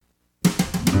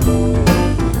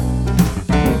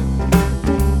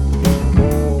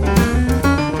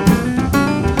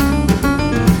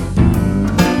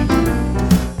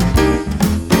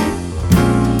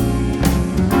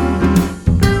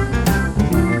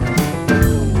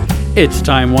It's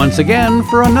time once again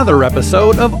for another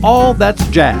episode of All That's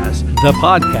Jazz, the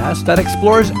podcast that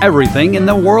explores everything in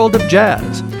the world of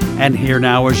jazz. And here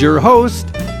now is your host,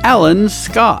 Alan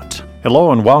Scott.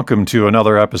 Hello and welcome to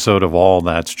another episode of All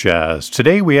That's Jazz.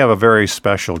 Today we have a very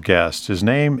special guest. His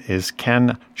name is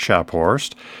Ken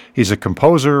Shaphorst. He's a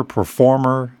composer,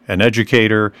 performer, an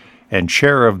educator, and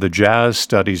chair of the Jazz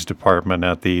Studies Department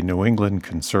at the New England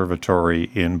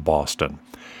Conservatory in Boston.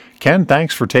 Ken,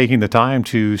 thanks for taking the time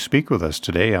to speak with us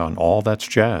today on All That's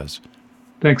Jazz.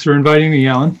 Thanks for inviting me,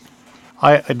 Alan.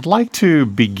 I'd like to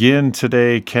begin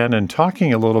today, Ken, in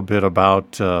talking a little bit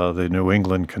about the New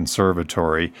England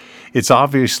Conservatory. It's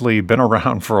obviously been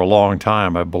around for a long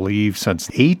time, I believe since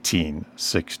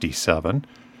 1867.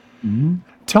 Mm-hmm.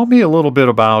 Tell me a little bit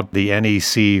about the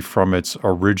NEC from its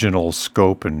original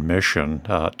scope and mission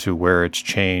to where it's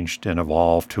changed and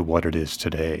evolved to what it is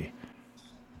today.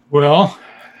 Well,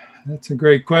 that's a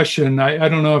great question. I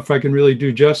don't know if I can really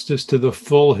do justice to the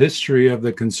full history of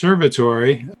the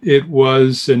conservatory. It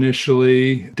was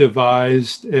initially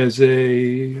devised as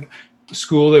a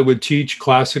school that would teach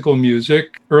classical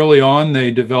music. Early on,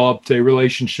 they developed a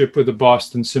relationship with the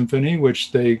Boston Symphony,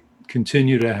 which they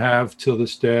continue to have till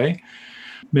this day.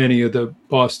 Many of the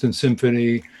Boston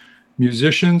Symphony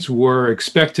musicians were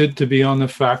expected to be on the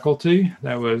faculty.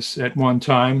 That was at one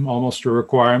time almost a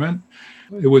requirement.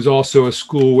 It was also a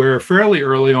school where fairly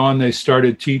early on they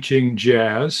started teaching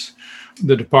jazz.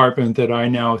 The department that I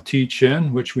now teach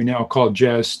in, which we now call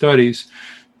Jazz Studies,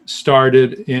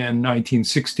 started in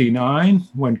 1969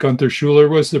 when Gunther Schuller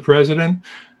was the president.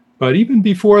 But even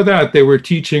before that, they were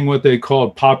teaching what they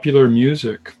called popular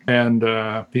music. And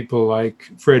people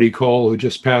like Freddie Cole, who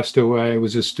just passed away,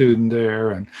 was a student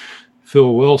there. And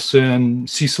Phil Wilson,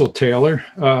 Cecil Taylor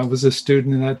was a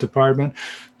student in that department.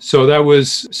 So that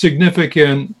was a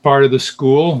significant part of the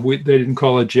school. They didn't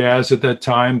call it jazz at that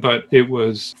time, but it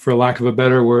was, for lack of a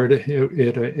better word,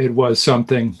 it was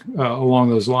something along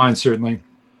those lines, certainly.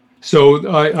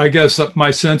 So I guess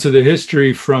my sense of the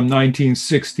history from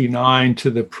 1969 to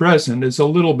the present is a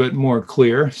little bit more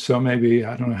clear. So maybe,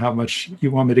 I don't know how much you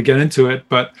want me to get into it,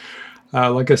 but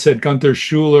like I said, Gunther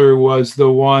Schuller was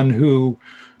the one who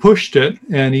pushed it,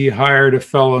 and he hired a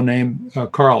fellow named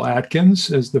Carl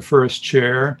Atkins as the first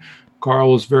chair.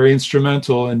 Carl was very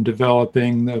instrumental in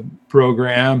developing the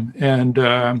program, and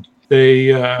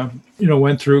they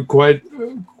went through quite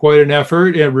an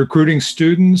effort in recruiting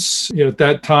students. At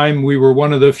that time, we were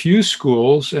one of the few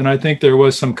schools, and I think there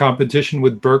was some competition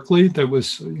with Berkeley that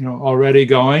was already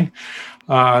going.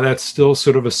 That's still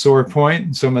sort of a sore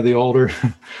point. Some of the older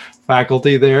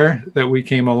faculty there that we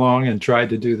came along and tried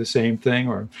to do the same thing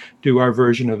or do our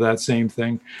version of that same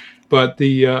thing. But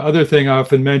the other thing I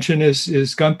often mention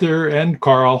is Gunther and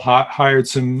Carl hired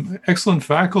some excellent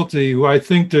faculty who I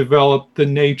think developed the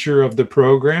nature of the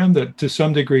program that to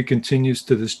some degree continues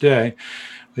to this day.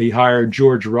 He hired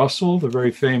George Russell, the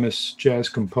very famous jazz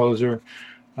composer,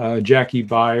 Jackie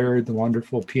Byard, the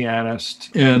wonderful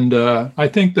pianist. And I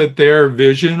think that their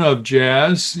vision of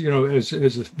jazz, as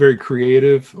a very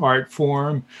creative art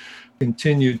form,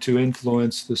 continued to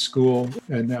influence the school.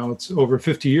 And now it's over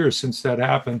 50 years since that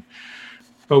happened.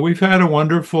 But we've had a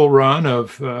wonderful run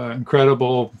of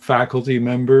incredible faculty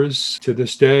members to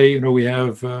this day. We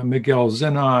have Miguel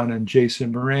Zenon and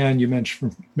Jason Moran. You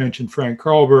mentioned Frank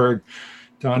Karlberg,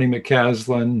 Donnie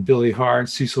McCaslin, Billy Hart,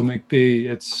 Cecil McBee.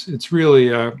 It's really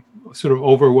a sort of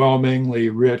overwhelmingly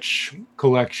rich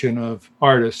collection of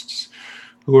artists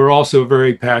who are also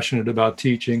very passionate about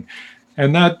teaching.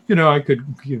 And that, I could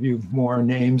give you more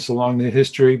names along the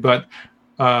history, but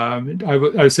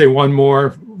I'd say one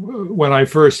more. When I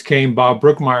first came, Bob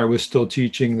Brookmeyer was still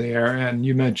teaching there. And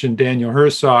you mentioned Daniel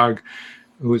Herzog,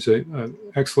 who was an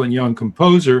excellent young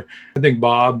composer. I think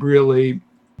Bob really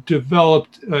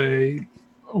developed a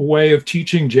way of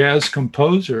teaching jazz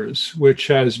composers, which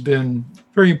has been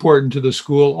very important to the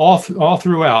school all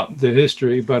throughout the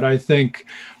history. But I think,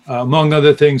 among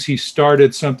other things, he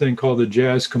started something called the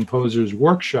Jazz Composers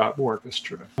Workshop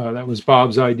Orchestra. That was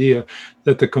Bob's idea,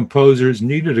 that the composers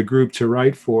needed a group to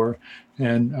write for.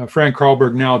 And Frank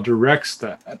Karlberg now directs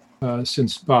that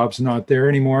since Bob's not there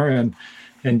anymore.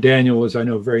 And Daniel was, I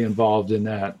know, very involved in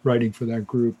that, writing for that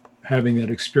group, having that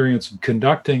experience of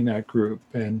conducting that group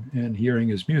and hearing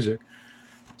his music.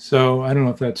 So I don't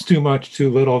know if that's too much, too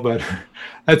little, but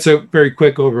that's a very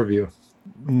quick overview.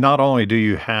 Not only do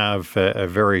you have a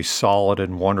very solid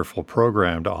and wonderful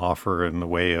program to offer in the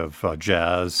way of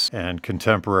jazz and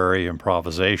contemporary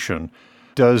improvisation,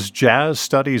 does jazz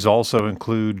studies also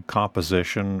include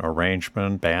composition,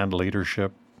 arrangement, band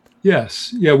leadership?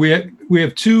 Yes. Yeah, we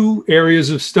have two areas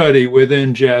of study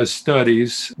within jazz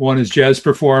studies. One is jazz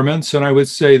performance, and I would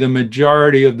say the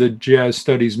majority of the jazz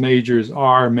studies majors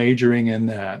are majoring in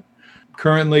that.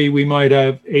 Currently, we might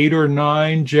have 8 or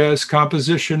 9 jazz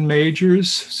composition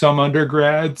majors, some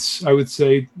undergrads. I would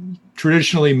say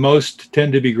traditionally most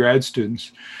tend to be grad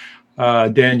students.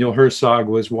 Daniel Herzog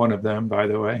was one of them, by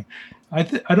the way. I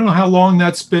don't know how long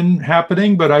that's been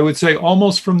happening, but I would say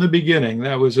almost from the beginning,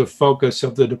 that was a focus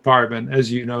of the department. As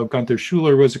you know, Gunther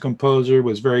Schuller was a composer,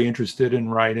 was very interested in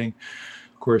writing.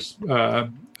 Of course,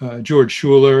 George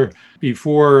Schuller.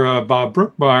 Before Bob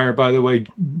Brookmeyer, by the way,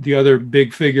 the other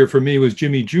big figure for me was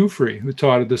Jimmy Giuffre, who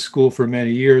taught at the school for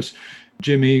many years.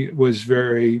 Jimmy was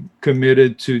very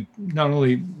committed to not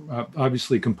only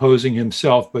obviously composing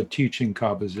himself, but teaching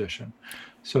composition.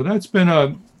 So that's been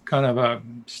a kind of a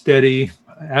steady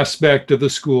aspect of the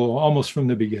school almost from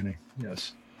the beginning.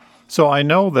 Yes. So I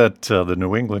know that the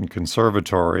New England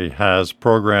Conservatory has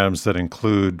programs that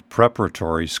include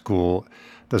preparatory school.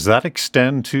 Does that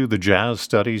extend to the Jazz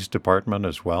Studies department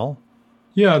as well?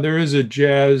 Yeah, there is a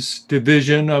jazz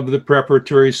division of the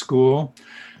preparatory school.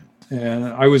 And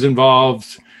I was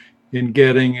involved in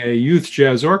getting a youth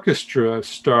jazz orchestra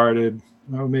started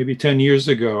maybe 10 years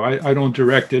ago. I don't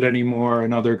direct it anymore.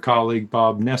 Another colleague,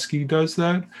 Bob Neske, does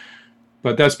that.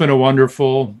 But that's been a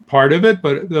wonderful part of it.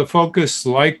 But the focus,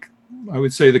 like I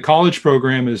would say, the college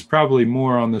program is probably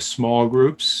more on the small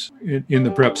groups in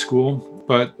the prep school.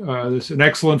 But there's an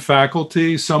excellent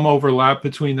faculty, some overlap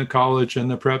between the college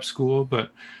and the prep school,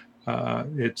 but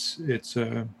it's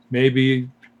maybe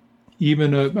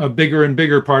even a bigger and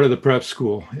bigger part of the prep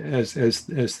school as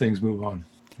things move on.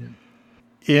 Yeah.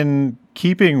 In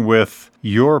keeping with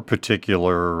your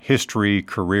particular history,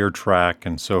 career track,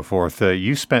 and so forth,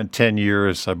 you spent 10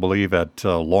 years, I believe, at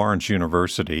Lawrence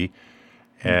University,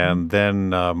 and then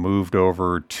moved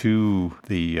over to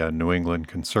the New England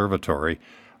Conservatory.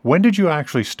 When did you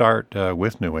actually start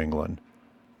with New England?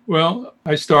 Well,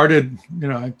 I started,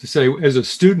 I have to say, as a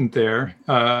student there.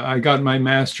 I got my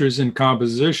master's in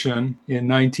composition in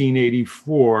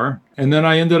 1984, and then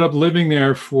I ended up living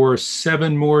there for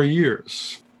 7 more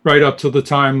years, right up to the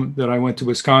time that I went to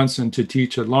Wisconsin to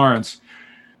teach at Lawrence.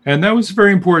 And that was a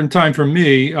very important time for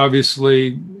me.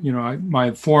 Obviously,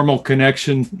 my formal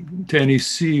connection to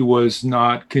NEC was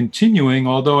not continuing,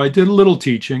 although I did a little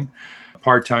teaching,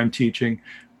 part-time teaching.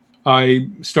 I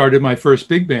started my first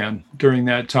big band during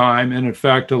that time. And in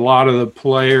fact, a lot of the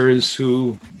players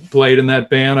who played in that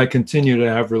band, I continue to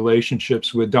have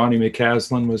relationships with. Donnie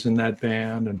McCaslin was in that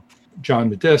band, and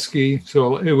John Medeski.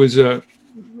 So it was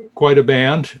quite a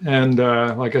band. And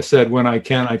like I said, when I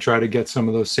can, I try to get some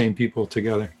of those same people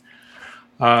together.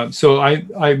 So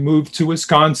I moved to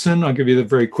Wisconsin. I'll give you the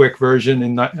very quick version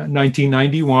in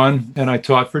 1991, and I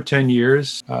taught for 10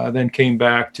 years, then came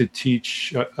back to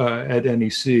teach at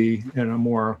NEC in a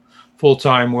more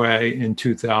full-time way in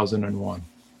 2001.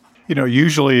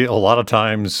 Usually a lot of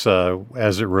times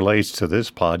as it relates to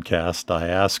this podcast, I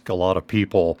ask a lot of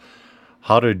people,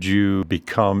 how did you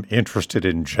become interested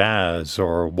in jazz,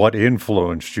 or what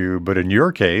influenced you? But in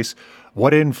your case,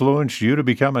 what influenced you to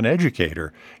become an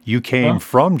educator? You came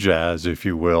from jazz, if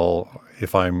you will,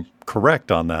 if I'm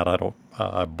correct on that.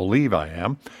 I believe I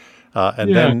am.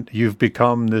 Then you've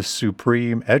become this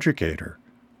supreme educator.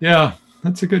 Yeah,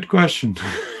 that's a good question.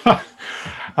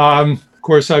 Of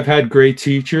course, I've had great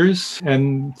teachers.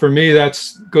 And for me, that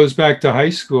goes back to high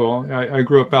school. I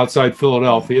grew up outside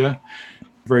Philadelphia,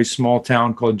 a very small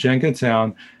town called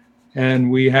Jenkintown. And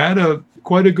we had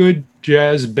quite a good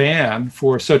jazz band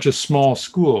for such a small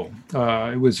school.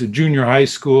 It was a junior high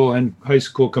school and high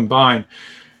school combined.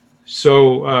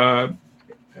 So,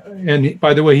 and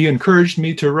by the way, he encouraged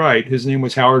me to write. His name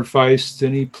was Howard Feist,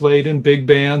 and he played in big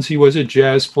bands. He was a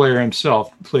jazz player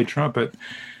himself, played trumpet.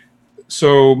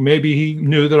 So maybe he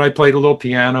knew that I played a little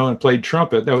piano and played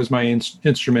trumpet. That was my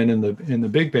instrument in the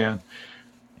big band.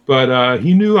 But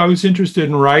he knew I was interested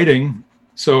in writing.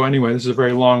 So anyway, this is a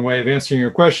very long way of answering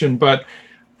your question, but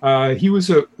he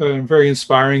was a very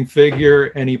inspiring figure,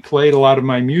 and he played a lot of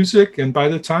my music. And by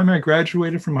the time I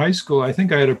graduated from high school, I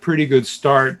think I had a pretty good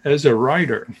start as a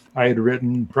writer. I had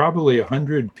written probably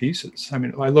 100 pieces. I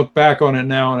mean, I look back on it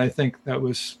now, and I think that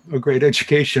was a great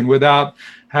education without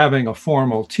having a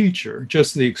formal teacher,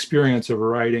 just the experience of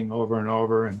writing over and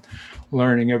over and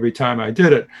learning every time I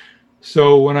did it.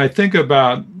 So when I think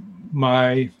about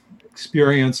my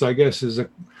experience, I guess, as a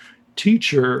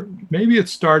teacher, maybe it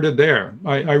started there.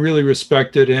 I really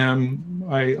respected him.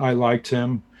 I liked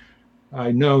him.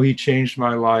 I know he changed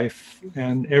my life.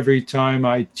 And every time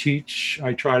I teach,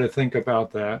 I try to think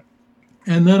about that.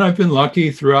 And then I've been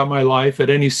lucky throughout my life at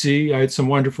NEC. I had some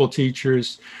wonderful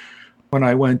teachers. When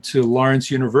I went to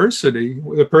Lawrence University,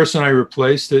 the person I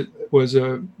replaced it was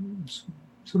a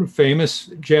sort of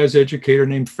famous jazz educator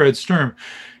named Fred Sturm.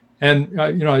 And,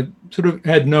 I sort of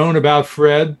had known about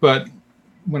Fred, but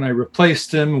when I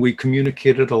replaced him, we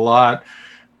communicated a lot.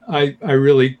 I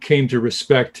really came to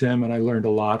respect him, and I learned a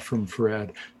lot from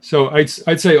Fred. So I'd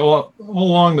say all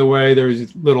along the way,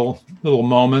 there's little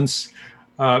moments.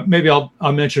 Maybe I'll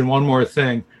mention one more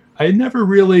thing. I never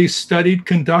really studied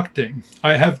conducting.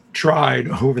 I have tried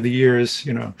over the years,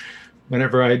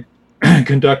 whenever I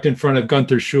conduct in front of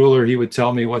Gunther Schuller, he would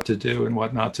tell me what to do and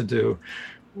what not to do,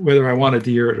 whether I wanted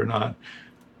to hear it or not.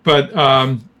 But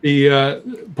the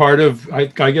part of, I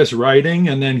guess, writing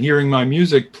and then hearing my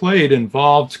music played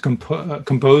involved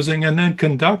composing and then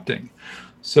conducting.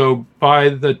 So by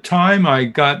the time I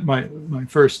got my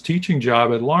first teaching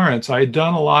job at Lawrence, I had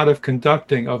done a lot of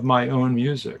conducting of my own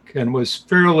music and was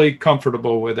fairly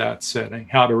comfortable with that setting,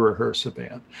 how to rehearse a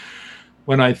band.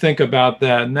 When I think about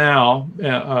that now,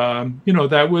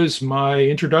 that was my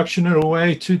introduction in a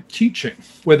way to teaching.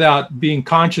 Without being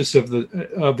conscious of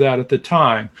that at the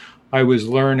time, I was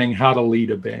learning how to lead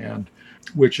a band,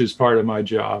 which is part of my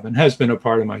job and has been a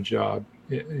part of my job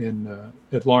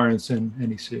at Lawrence and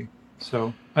NEC.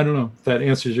 So I don't know if that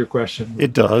answers your question.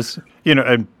 It does.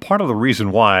 And part of the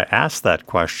reason why I asked that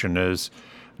question is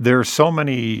there are so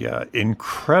many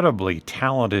incredibly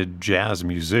talented jazz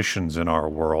musicians in our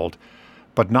world,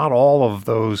 but not all of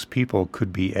those people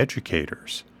could be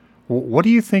educators. What do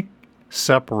you think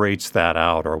separates that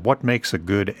out, or what makes a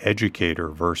good educator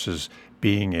versus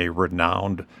being a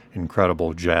renowned,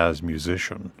 incredible jazz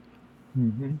musician?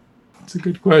 Mm-hmm. That's a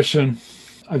good question.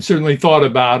 I've certainly thought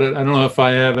about it. I don't know if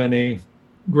I have any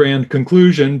grand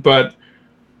conclusion, but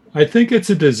I think it's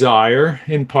a desire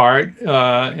in part.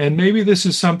 And maybe this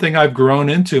is something I've grown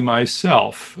into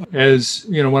myself. As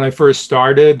when I first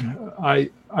started,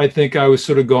 I think I was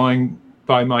sort of going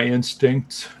by my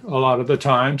instinct a lot of the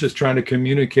time, just trying to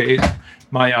communicate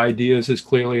my ideas as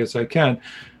clearly as I can.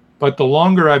 But the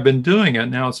longer I've been doing it,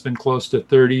 now it's been close to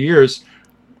 30 years,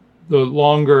 the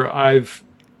longer I've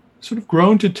sort of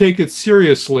grown to take it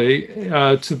seriously,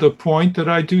 to the point that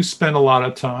I do spend a lot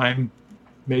of time,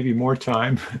 maybe more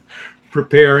time,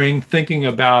 preparing, thinking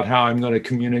about how I'm going to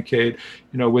communicate.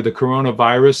 With the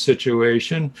coronavirus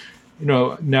situation,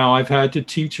 now I've had to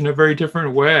teach in a very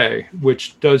different way,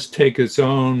 which does take its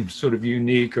own sort of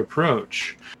unique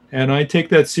approach. And I take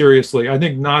that seriously. I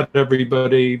think not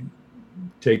everybody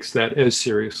takes that as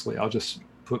seriously. I'll just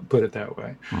put it that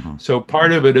way. Mm-hmm. So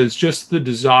part of it is just the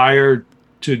desire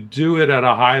to do it at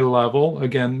a high level.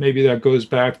 Again, maybe that goes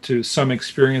back to some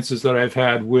experiences that I've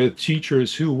had with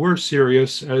teachers who were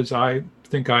serious, as I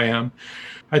think I am.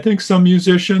 I think some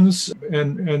musicians,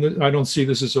 and I don't see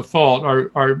this as a fault,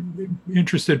 are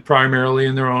interested primarily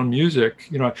in their own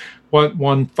music.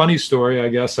 One funny story, I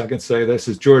guess I can say this,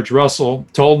 is George Russell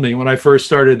told me when I first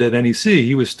started at NEC,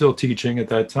 he was still teaching at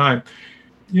that time.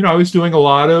 I was doing a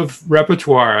lot of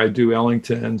repertoire. I do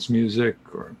Ellington's music,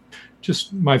 or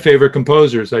just my favorite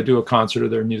composers. I do a concert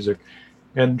of their music.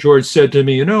 And George said to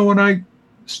me, when I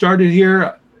started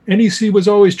here, NEC was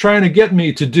always trying to get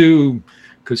me to do,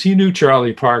 because he knew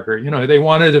Charlie Parker, they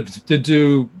wanted to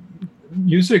do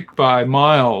music by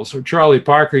Miles or Charlie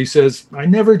Parker. He says, I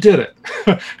never did it.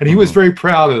 And he was very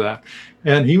proud of that.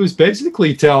 And he was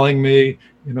basically telling me,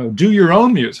 do your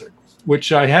own music,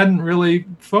 which I hadn't really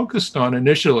focused on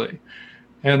initially.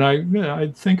 And I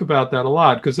think about that a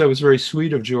lot, because that was very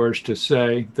sweet of George to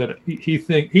say that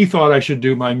he thought I should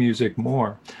do my music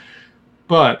more.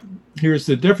 But here's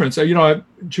the difference.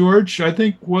 George, I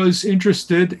think, was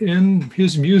interested in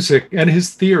his music and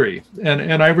his theory,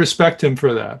 and I respect him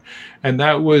for that. And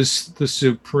that was the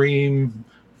supreme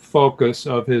focus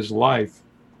of his life.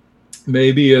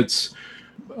 Maybe it's,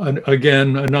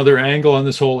 again, another angle on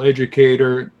this whole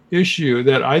educator issue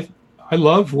that I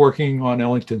love working on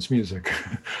Ellington's music.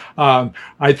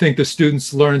 I think the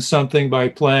students learn something by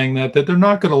playing that they're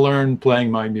not going to learn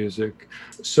playing my music.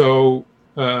 So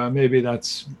maybe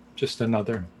that's just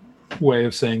another way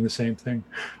of saying the same thing.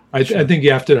 I think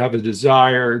you have to have a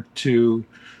desire to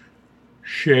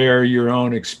share your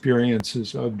own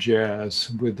experiences of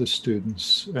jazz with the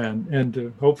students and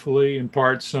to hopefully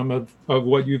impart some of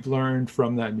what you've learned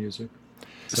from that music.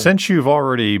 Since you've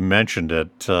already mentioned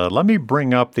it, let me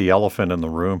bring up the elephant in the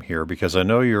room here, because I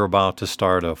know you're about to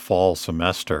start a fall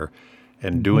semester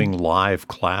and doing live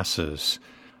classes.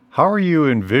 How are you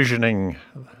envisioning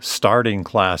starting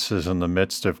classes in the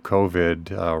midst of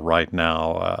COVID right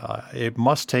now? It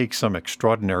must take some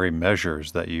extraordinary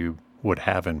measures that you would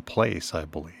have in place, I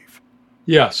believe.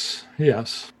 Yes,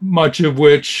 yes. Much of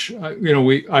which,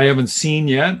 I haven't seen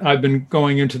yet. I've been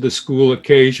going into the school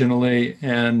occasionally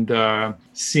and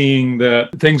seeing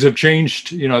that things have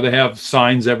changed. They have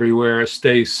signs everywhere,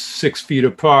 stay 6 feet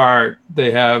apart.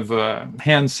 They have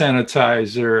hand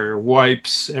sanitizer,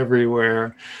 wipes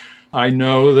everywhere. I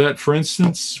know that, for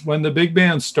instance, when the big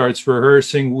band starts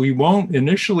rehearsing, we won't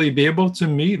initially be able to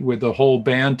meet with the whole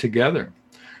band together.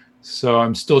 So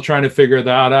I'm still trying to figure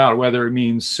that out, whether it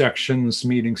means sections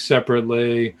meeting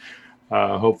separately.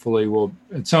 Hopefully, we'll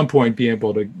at some point be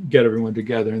able to get everyone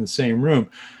together in the same room.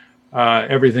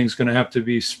 Everything's going to have to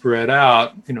be spread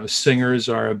out. Singers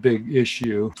are a big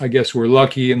issue. I guess we're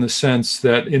lucky in the sense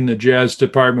that in the jazz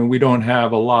department, we don't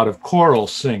have a lot of choral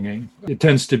singing. It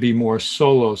tends to be more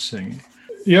solo singing.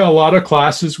 Yeah, a lot of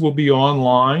classes will be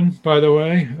online, by the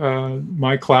way.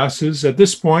 My classes at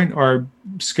this point are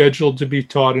scheduled to be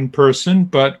taught in person,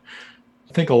 but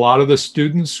I think a lot of the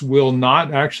students will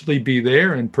not actually be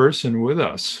there in person with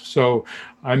us. So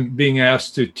I'm being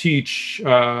asked to teach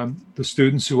the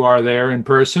students who are there in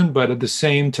person, but at the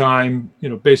same time,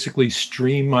 basically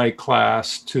stream my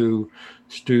class to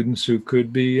students who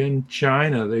could be in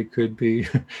China, they could be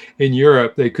in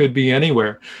Europe, they could be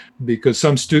anywhere, because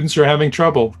some students are having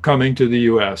trouble coming to the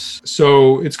US.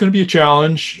 So it's going to be a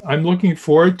challenge. I'm looking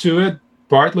forward to it,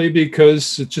 partly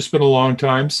because it's just been a long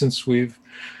time since we've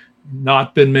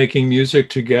not been making music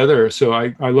together. So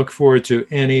I look forward to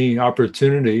any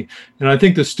opportunity. And I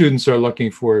think the students are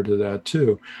looking forward to that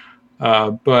too.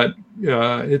 But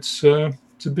it's a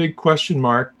big question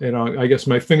mark. I guess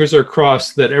my fingers are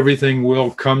crossed that everything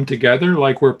will come together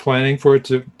like we're planning for it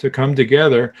to come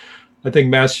together. I think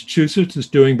Massachusetts is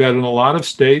doing better than a lot of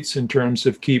states in terms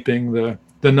of keeping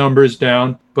the numbers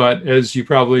down. But as you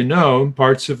probably know,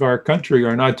 parts of our country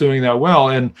are not doing that well.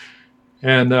 And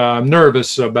I'm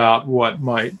nervous about what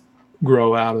might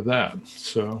grow out of that.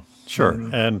 So sure.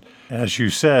 And as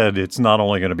you said, it's not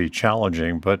only going to be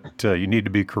challenging, but you need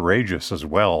to be courageous as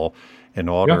well in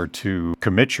order to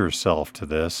commit yourself to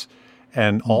this.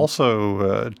 And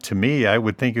also, to me, I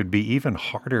would think it would be even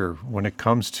harder when it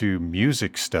comes to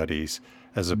music studies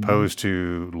as opposed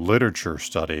to literature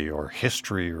study or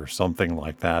history or something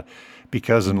like that,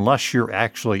 because unless you're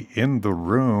actually in the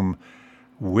room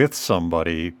with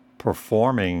somebody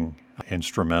performing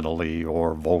instrumentally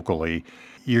or vocally,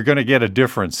 you're going to get a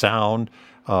different sound,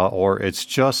 or it's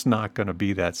just not going to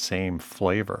be that same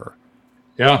flavor.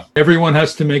 Yeah, everyone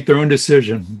has to make their own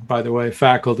decision, by the way,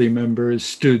 faculty members,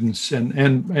 students,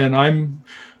 and I'm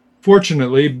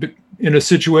fortunately in a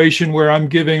situation where I'm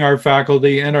giving our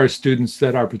faculty and our students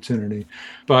that opportunity.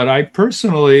 But I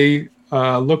personally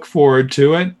look forward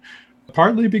to it,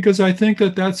 partly because I think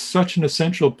that that's such an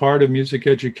essential part of music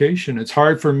education. It's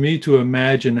hard for me to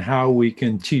imagine how we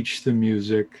can teach the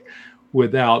music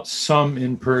without some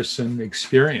in-person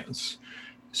experience.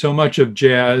 So much of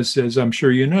jazz, as I'm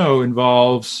sure you know,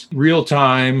 involves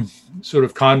real-time sort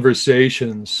of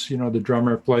conversations. The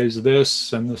drummer plays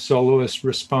this and the soloist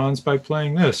responds by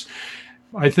playing this.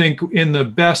 I think in the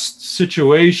best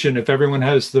situation, if everyone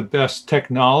has the best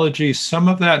technology, some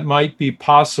of that might be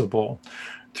possible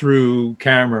through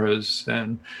cameras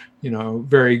and,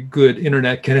 very good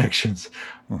internet connections.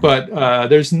 But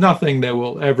there's nothing that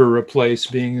will ever replace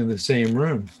being in the same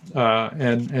room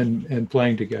and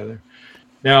playing together.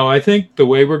 Now, I think the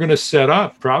way we're going to set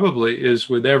up probably is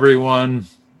with everyone,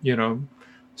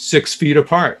 6 feet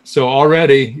apart. So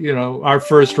already, our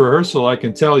first rehearsal, I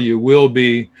can tell you, will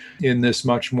be in this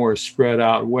much more spread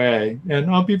out way. And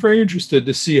I'll be very interested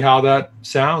to see how that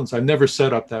sounds. I've never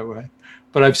set up that way,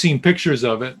 but I've seen pictures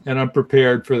of it and I'm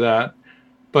prepared for that.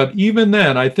 But even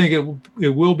then, I think it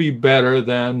will be better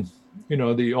than,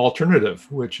 the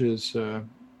alternative, which is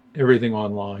everything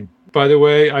online. By the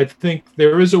way, I think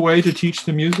there is a way to teach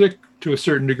the music to a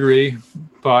certain degree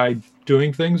by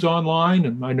doing things online.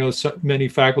 And I know many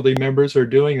faculty members are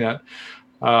doing that.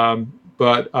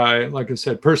 But like I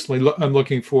said, personally, I'm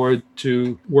looking forward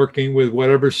to working with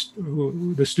whatever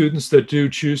the students that do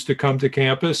choose to come to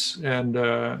campus. And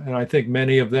I think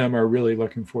many of them are really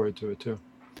looking forward to it too.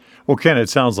 Well, Ken, it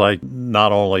sounds like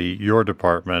not only your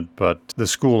department, but the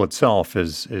school itself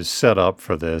is set up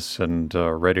for this and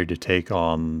ready to take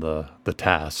on the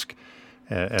task.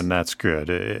 And that's good.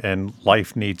 And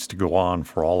life needs to go on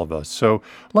for all of us. So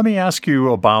let me ask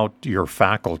you about your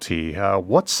faculty.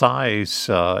 What size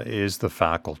is the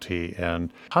faculty?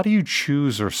 And how do you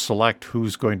choose or select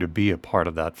who's going to be a part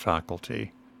of that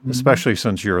faculty, especially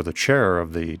since you're the chair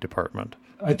of the department?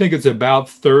 I think it's about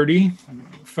 30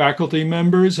 faculty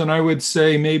members, and I would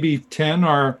say maybe 10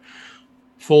 are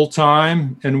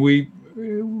full-time, and we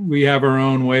we have our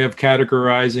own way of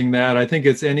categorizing that. I think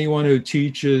it's anyone who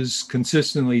teaches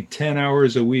consistently 10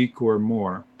 hours a week or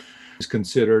more is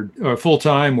considered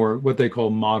full-time, or what they call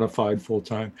modified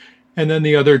full-time. And then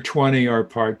the other 20 are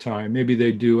part-time. Maybe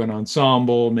they do an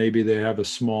ensemble, maybe they have a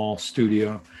small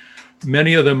studio.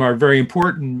 Many of them are very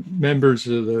important members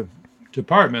of the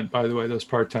department, by the way, those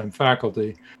part-time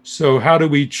faculty. So how do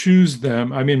we choose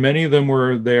them? I mean, many of them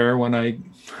were there when I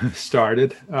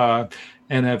started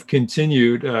and have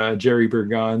continued. Jerry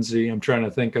Bergonzi, I'm trying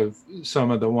to think of some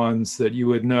of the ones that you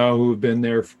would know who have been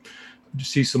there.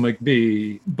 Cecil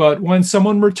McBee. But when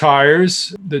someone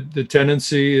retires, the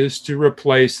tendency is to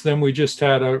replace them. We just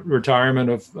had a retirement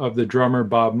of the drummer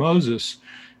Bob Moses.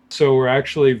 So we're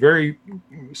actually very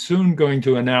soon going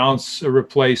to announce a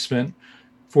replacement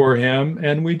for him.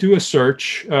 And we do a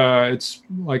search. It's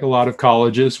like a lot of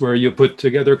colleges where you put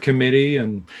together a committee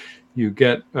and you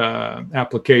get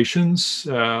applications,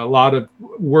 a lot of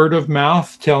word of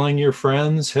mouth telling your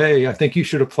friends, hey, I think you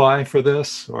should apply for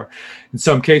this. Or in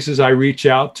some cases, I reach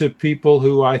out to people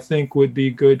who I think would be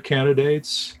good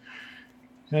candidates.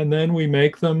 And then we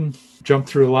make them jump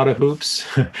through a lot of hoops.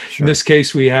 Sure. In this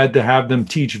case, we had to have them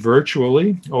teach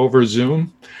virtually over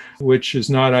Zoom, which is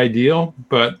not ideal,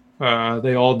 but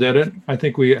they all did it. I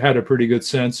think we had a pretty good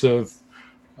sense of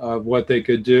what they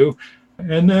could do.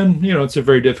 And then, it's a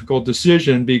very difficult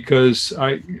decision because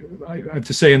I have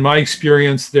to say, in my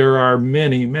experience, there are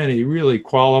many, many really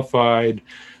qualified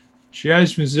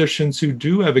jazz musicians who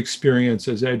do have experience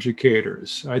as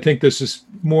educators. I think this is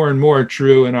more and more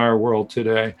true in our world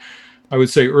today. I would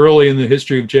say early in the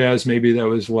history of jazz, maybe that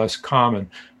was less common.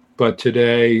 But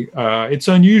today, it's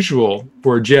unusual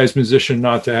for a jazz musician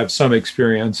not to have some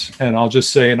experience. And I'll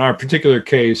just say, in our particular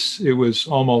case, it was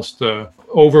almost an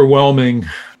overwhelming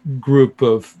group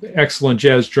of excellent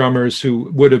jazz drummers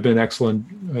who would have been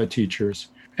excellent teachers.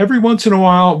 Every once in a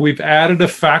while, we've added a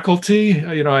faculty.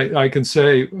 I can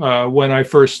say when I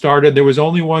first started, there was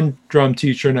only one drum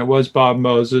teacher, and it was Bob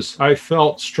Moses. I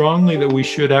felt strongly that we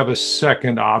should have a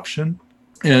second option.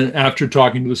 And after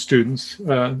talking to the students,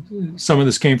 some of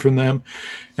this came from them,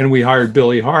 and we hired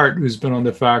Billy Hart, who's been on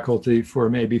the faculty for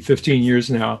maybe 15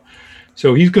 years now.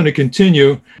 So he's going to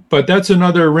continue. But that's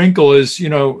another wrinkle is,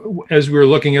 as we were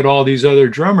looking at all these other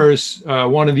drummers,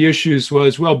 one of the issues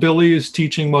was, well, Billy is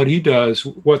teaching what he does.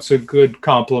 What's a good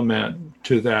complement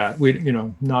to that?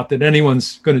 Not that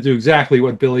anyone's going to do exactly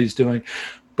what Billy's doing,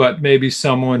 but maybe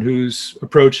someone who's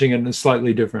approaching it in a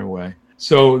slightly different way.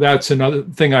 So that's another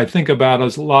thing I think about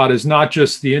a lot, is not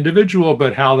just the individual,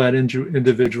 but how that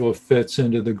individual fits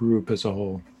into the group as a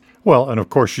whole. Well, and of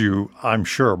course I'm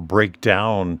sure, break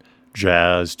down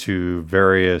jazz to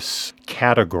various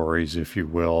categories, if you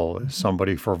will,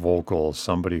 somebody for vocals,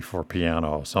 somebody for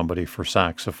piano, somebody for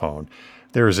saxophone.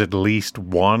 There's at least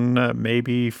one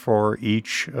maybe for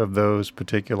each of those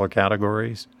particular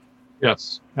categories?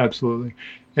 Yes, absolutely.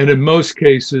 And in most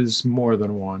cases, more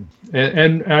than one.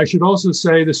 And I should also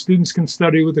say the students can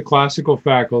study with the classical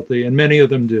faculty, and many of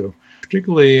them do,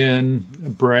 particularly in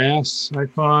brass, I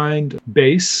find,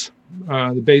 bass.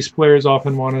 The bass players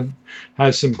often want to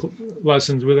have some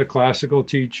lessons with a classical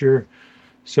teacher.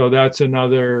 So that's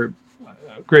another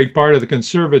great part of the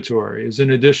conservatory, is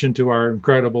in addition to our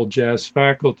incredible jazz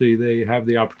faculty, they have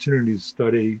the opportunity to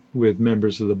study with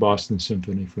members of the Boston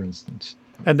Symphony, for instance.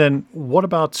 And then what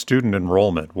about student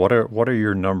enrollment? What are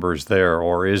your numbers there?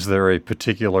 Or is there a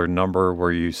particular number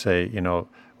where you say,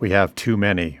 we have too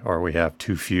many or we have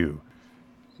too few?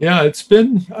 Yeah, it's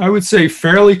been, I would say,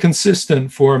 fairly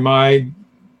consistent for my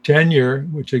tenure,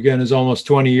 which again is almost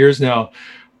 20 years now.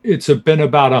 It's been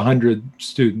about 100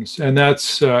 students, and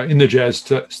that's in the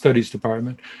jazz studies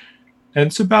department. And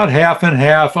it's about half and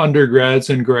half undergrads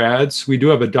and grads. We do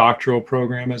have a doctoral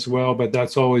program as well, but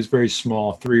that's always very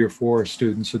small, 3 or 4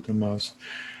 students at the most.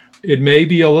 It may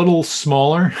be a little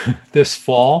smaller this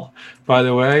fall, by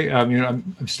the way.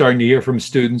 I'm starting to hear from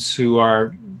students who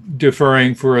are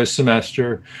deferring for a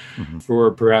semester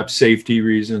for perhaps safety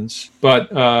reasons.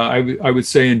 But I would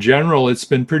say in general, it's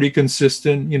been pretty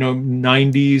consistent,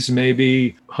 90s,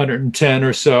 maybe 110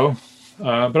 or so.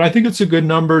 But I think it's a good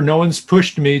number. No one's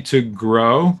pushed me to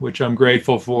grow, which I'm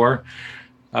grateful for.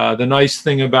 The nice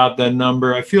thing about that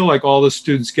number, I feel like all the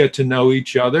students get to know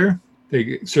each other.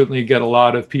 They certainly get a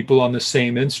lot of people on the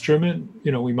same instrument.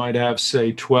 We might have,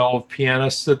 say, 12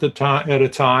 pianists at a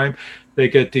time. They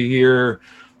get to hear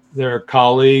their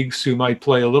colleagues who might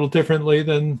play a little differently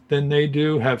than they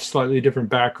do, have slightly different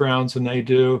backgrounds than they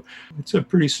do. It's a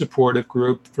pretty supportive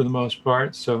group for the most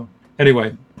part. So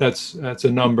anyway, that's a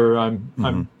number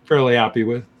I'm fairly happy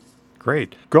with.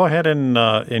 Great. Go ahead and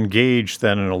engage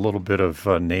then in a little bit of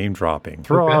name dropping.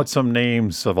 Throw out some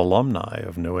names of alumni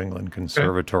of New England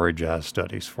Conservatory Jazz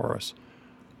Studies for us.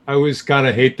 I always kind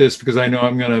of hate this because I know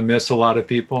I'm going to miss a lot of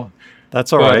people.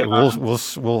 That's all right.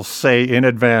 We'll say in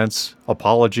advance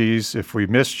apologies if we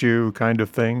missed you, kind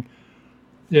of thing.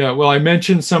 Yeah, well, I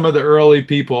mentioned some of the early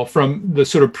people from the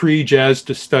sort of pre-jazz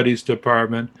studies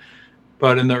department.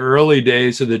 But in the early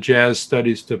days of the Jazz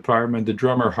Studies Department, the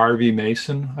drummer Harvey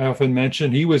Mason, I often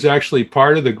mention, he was actually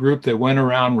part of the group that went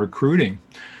around recruiting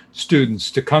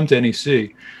students to come to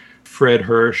NEC. Fred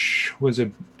Hirsch was a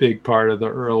big part of the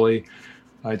early,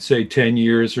 I'd say 10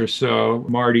 years or so.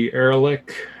 Marty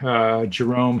Ehrlich,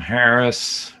 Jerome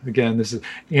Harris. Again, this is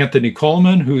Anthony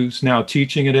Coleman, who's now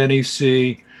teaching at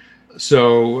NEC.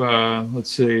 So let's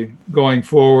see, going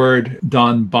forward,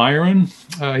 Don Byron,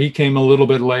 he came a little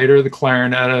bit later, the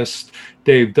clarinetist,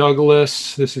 Dave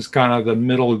Douglas. This is kind of the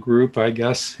middle group, I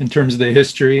guess, in terms of the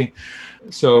history.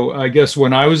 So I guess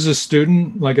when I was a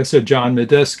student, like I said, John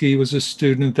Medeski was a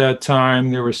student at that time.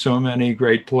 There were so many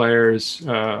great players.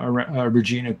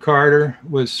 Regina Carter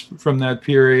was from that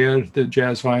period, the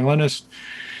jazz violinist.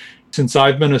 Since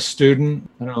I've been a student,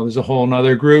 I don't know, there's a whole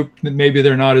nother group. Maybe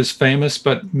they're not as famous,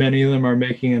 but many of them are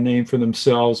making a name for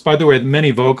themselves. By the way,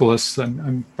 many vocalists,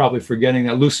 I'm probably forgetting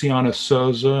that. Luciana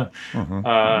Souza,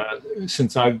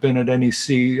 since I've been at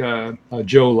NEC,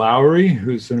 Joe Lowry,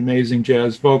 who's an amazing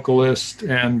jazz vocalist,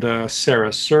 and Sarah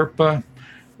Serpa.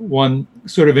 One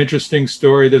sort of interesting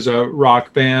story, there's a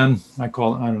rock band,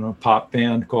 pop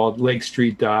band called Lake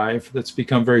Street Dive that's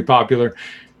become very popular.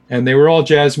 And they were all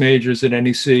jazz majors at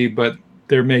NEC, but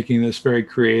they're making this very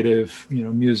creative,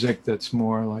 music that's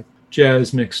more like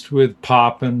jazz mixed with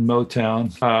pop and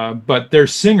Motown. But their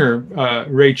singer,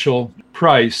 Rachel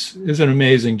Price, is an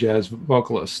amazing jazz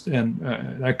vocalist, and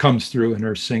that comes through in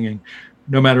her singing,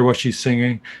 no matter what she's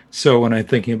singing. So when I'm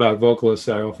thinking about vocalists,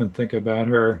 I often think about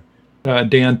her.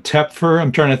 Dan Tepfer,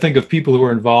 I'm trying to think of people who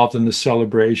were involved in the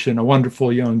celebration, a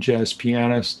wonderful young jazz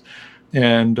pianist.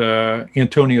 And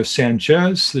Antonio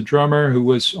Sanchez, the drummer, who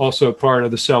was also part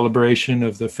of the celebration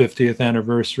of the 50th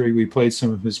anniversary. We played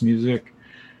some of his music.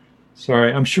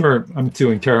 Sorry, I'm sure I'm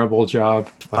doing a terrible job.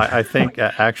 I think,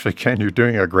 actually, Ken, you're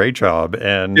doing a great job.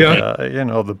 And,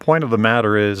 the point of the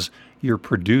matter is you're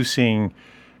producing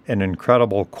an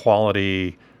incredible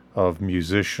quality of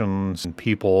musicians and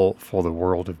people for the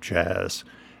world of jazz.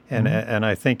 And, and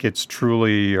I think it's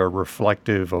truly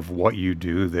reflective of what you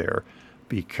do there,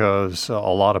 because a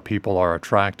lot of people are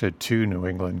attracted to New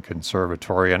England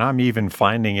Conservatory. And I'm even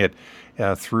finding it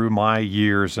through my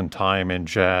years and time in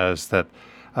jazz that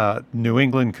New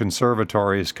England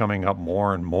Conservatory is coming up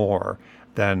more and more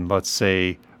than, let's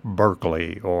say,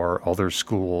 Berkeley or other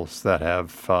schools that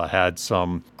have had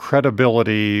some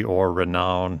credibility or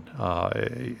renown.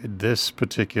 This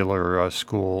particular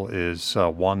school is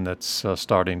one that's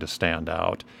starting to stand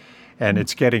out, and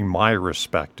it's getting my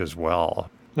respect as well.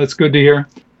 That's good to hear.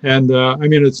 And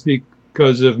it's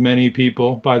because of many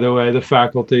people, by the way, the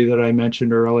faculty that I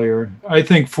mentioned earlier. I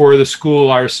think for the school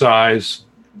our size,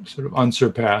 sort of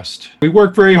unsurpassed. We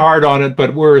work very hard on it,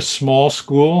 but we're a small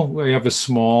school. We have a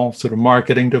small sort of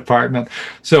marketing department.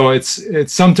 So it's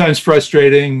sometimes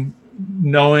frustrating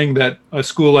knowing that a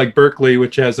school like Berkeley,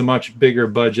 which has a much bigger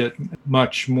budget,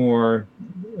 much more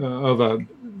of a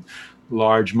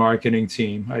large marketing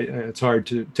team, it's hard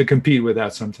to compete with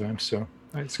that sometimes. So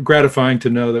it's gratifying to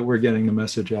know that we're getting the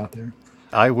message out there.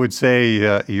 I would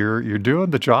say you're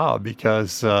doing the job,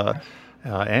 because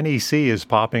NEC is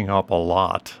popping up a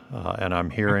lot, and I'm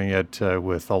hearing it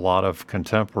with a lot of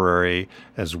contemporary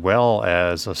as well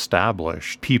as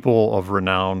established people of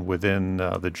renown within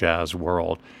the jazz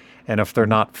world. And if they're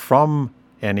not from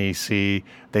NEC,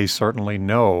 they certainly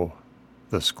know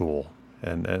the school,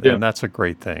 and that's a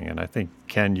great thing. And I think,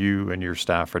 Ken, you and your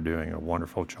staff are doing a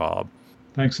wonderful job.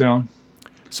 Thanks, Alan.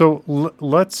 So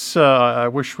let's, I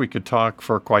wish we could talk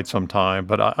for quite some time,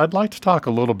 but I'd like to talk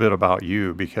a little bit about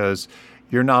you, because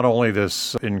you're not only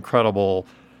this incredible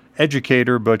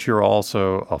educator, but you're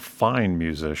also a fine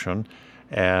musician.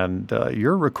 And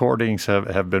your recordings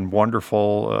have been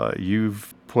wonderful.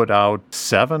 You've put out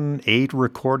 7-8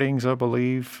 recordings, I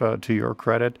believe, to your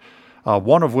credit.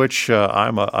 One of which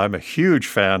I'm a huge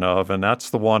fan of, and that's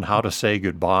the one, How to Say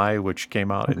Goodbye, which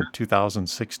came out in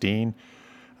 2016.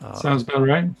 Sounds about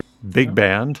right. Big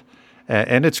band,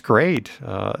 and it's great.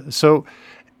 So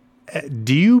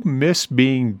do you miss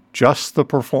being just the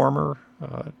performer,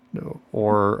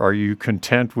 or are you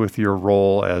content with your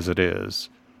role as it is?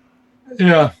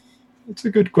 Yeah, it's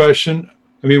a good question.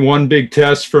 I mean, one big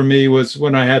test for me was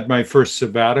when I had my first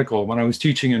sabbatical. When I was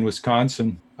teaching in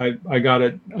Wisconsin, I got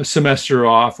a semester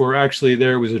off, or actually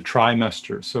there was a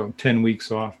trimester, so 10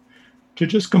 weeks off, to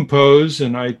just compose.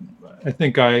 And I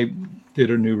think I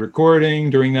did a new recording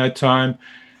during that time.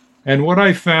 And what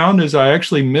I found is I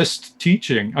actually missed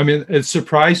teaching. I mean, it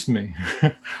surprised me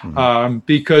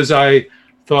because I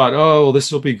thought, oh,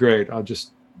 this will be great. I'll just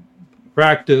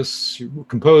practice,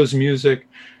 compose music.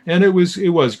 And it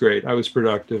was great. I was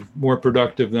productive, more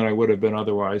productive than I would have been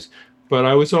otherwise. But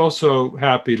I was also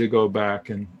happy to go back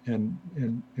and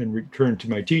return to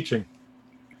my teaching.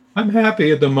 I'm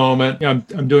happy at the moment.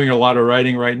 I'm doing a lot of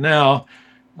writing right now.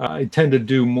 I tend to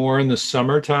do more in the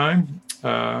summertime.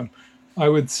 I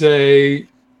would say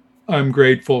I'm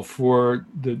grateful for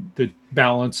the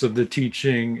balance of the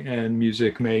teaching and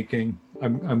music making.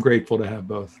 I'm grateful to have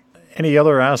both. Any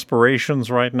other aspirations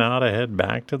right now to head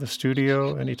back to the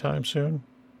studio anytime soon?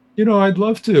 I'd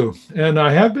love to. And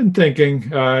I have been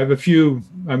thinking, I have a few,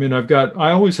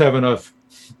 I always have enough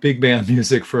big band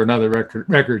music for another record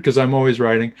because I'm always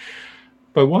writing.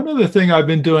 But one other thing I've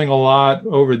been doing a lot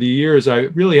over the years, I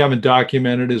really haven't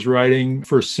documented, is writing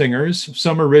for singers,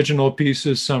 some original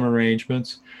pieces, some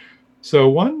arrangements. So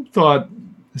one thought,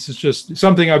 this is just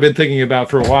something I've been thinking about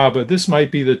for a while, but this might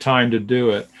be the time to do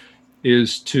it,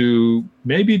 is to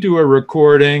maybe do a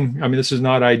recording. I mean, this is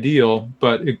not ideal,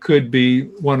 but it could be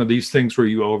one of these things where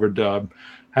you overdub,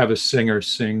 have a singer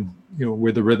sing,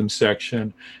 with the rhythm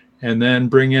section, and then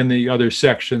bring in the other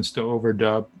sections to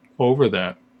overdub over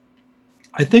that.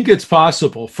 I think it's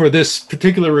possible for this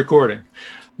particular recording.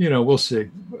 We'll see.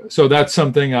 So that's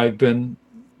something I've been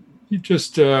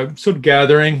just sort of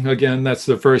gathering. Again, that's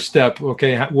the first step.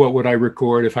 Okay, what would I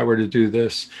record if I were to do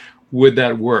this? Would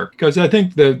that work? Because I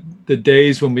think the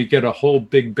days when we get a whole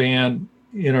big band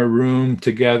in a room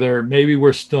together, maybe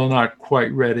we're still not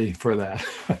quite ready for that.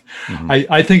 Mm-hmm.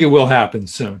 I think it will happen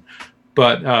soon.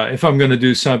 But if I'm going to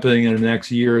do something in the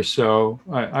next year or so,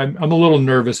 I'm a little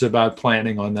nervous about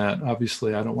planning on that.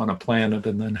 Obviously, I don't want to plan it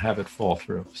and then have it fall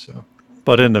through. So,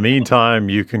 but in the meantime,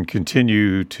 you can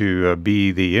continue to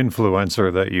be the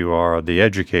influencer that you are, the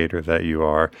educator that you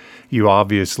are. You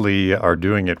obviously are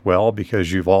doing it well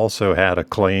because you've also had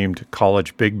acclaimed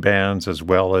college big bands as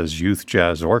well as youth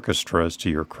jazz orchestras to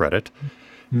your credit.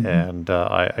 Mm-hmm. And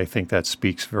I think that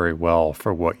speaks very well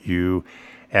for what you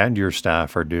and your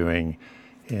staff are doing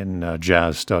in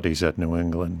jazz studies at New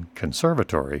England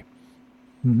Conservatory.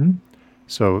 Mm-hmm.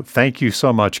 So thank you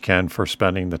so much, Ken, for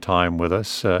spending the time with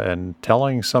us and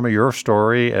telling some of your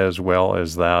story as well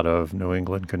as that of New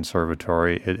England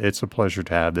Conservatory. It's a pleasure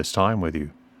to have this time with you.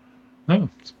 Oh,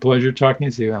 it's a pleasure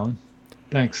talking to you, Alan.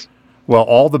 Thanks. Well,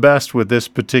 all the best with this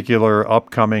particular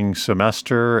upcoming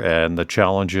semester and the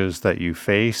challenges that you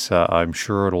face. I'm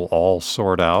sure it'll all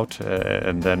sort out,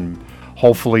 and then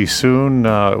hopefully soon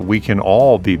we can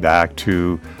all be back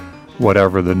to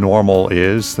whatever the normal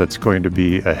is that's going to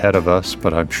be ahead of us,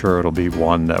 but I'm sure it'll be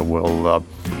one that will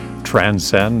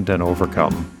transcend and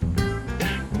overcome.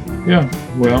 Yeah,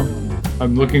 well,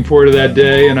 I'm looking forward to that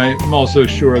day, and I'm also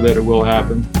sure that it will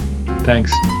happen.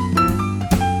 Thanks.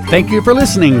 Thank you for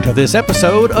listening to this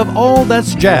episode of All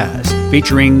That's Jazz,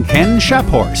 featuring Ken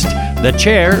Shaphorst, the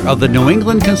chair of the New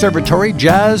England Conservatory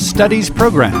Jazz Studies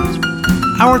Programs.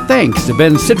 Our thanks to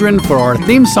Ben Sidran for our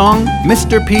theme song,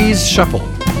 Mr. P's Shuffle.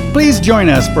 Please join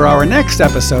us for our next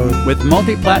episode with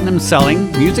multi-platinum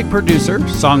selling music producer,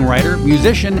 songwriter,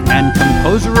 musician, and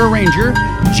composer-arranger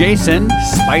Jason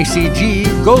Spicy G.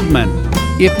 Goldman.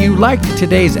 If you liked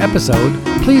today's episode,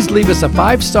 please leave us a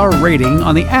 5-star rating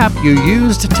on the app you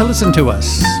used to listen to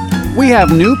us. We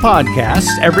have new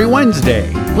podcasts every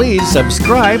Wednesday. Please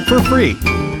subscribe for free.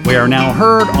 We are now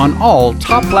heard on all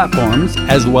top platforms,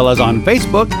 as well as on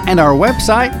Facebook and our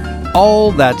website,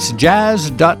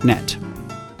 allthat'sjazz.net.